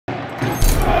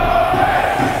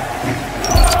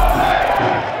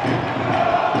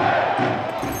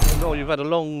had a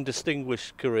long,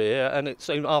 distinguished career, and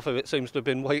half of it seems to have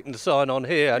been waiting to sign on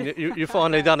here, and you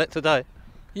finally done it today.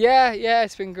 Yeah,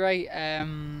 it's been great.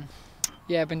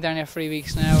 Yeah, I've been down here 3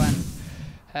 weeks now, and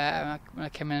when I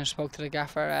came in and spoke to the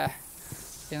gaffer,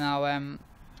 he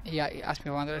asked me if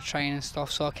I wanted to train and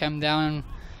stuff, so I came down,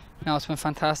 and it's been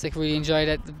fantastic. Really enjoyed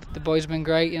it. The boys have been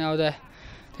great. The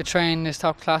training is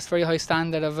top class, very high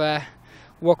standard of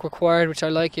work required, which I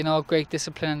like. Great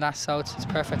discipline and that, so it's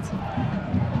perfect.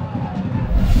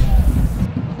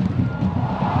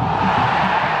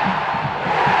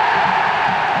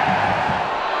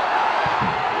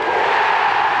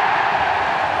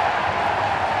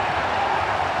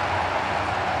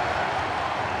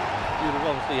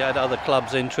 You had other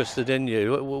clubs interested in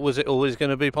you. Was it always going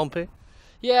to be Pompey?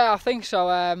 Yeah, I think so.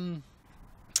 I've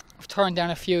turned down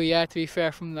a few, to be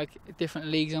fair, from like different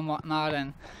leagues and whatnot,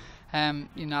 and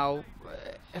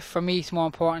for me it's more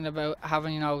important about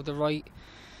having the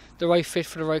right fit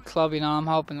for the right club.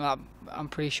 I'm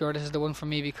pretty sure this is the one for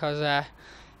me, because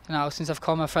since I've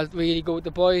come, I felt really good with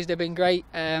the boys. They've been great.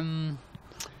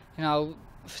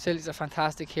 Facilities are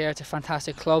fantastic here. It's a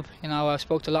fantastic club. I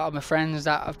spoke to a lot of my friends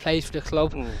that have played for the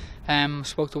club.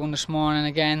 Spoke to one this morning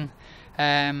again,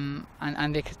 and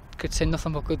they could say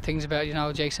nothing but good things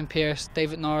about Jason Pearce,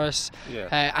 David Norris,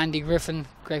 Andy Griffin,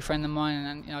 great friend of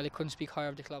mine, and they couldn't speak higher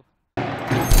of the club.